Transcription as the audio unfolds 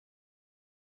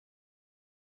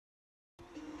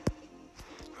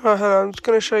Alright, hello, I'm just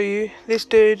going to show you. This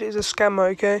dude is a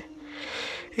scammer, okay?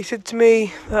 He said to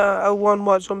me that I won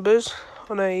white zombies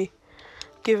on a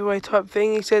giveaway type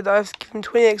thing. He said I have to give him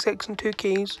 20xx and 2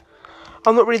 keys.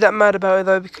 I'm not really that mad about it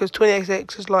though, because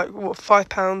 20xx is like, what,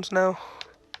 £5 now.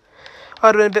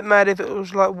 I'd have been a bit mad if it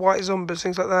was like white zombies,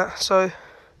 things like that. So,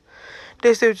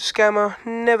 this dude's a scammer.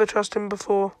 Never trust him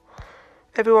before.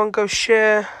 Everyone go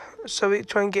share so we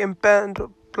try and get him banned,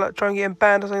 or like try and get him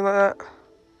banned or something like that.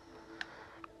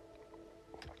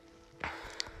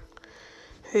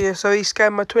 Yeah, so he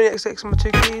scammed my 20xx and my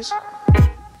 2 keys.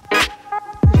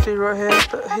 This dude right here,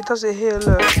 but he does it here,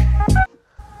 look.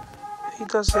 He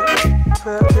does it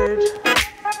for that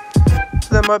dude.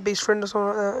 So that might be his friend or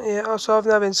something like that. Yeah, so I've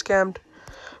now been scammed.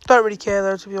 Don't really care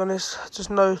though, to be honest. Just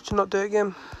know to not do it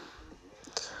again.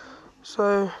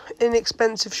 So,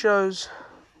 Inexpensive Shows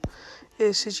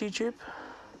is his YouTube.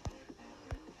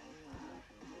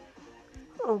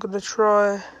 I'm going to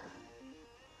try...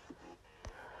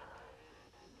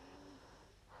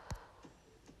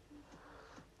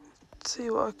 see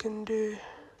what I can do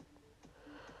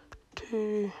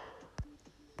to...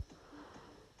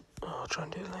 Oh, I'll try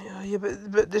and do it later. Yeah,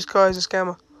 but this guy is a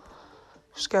scammer.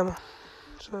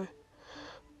 So,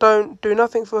 don't do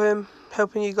nothing for him.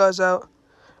 Helping you guys out.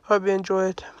 Hope you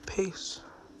enjoyed. Peace.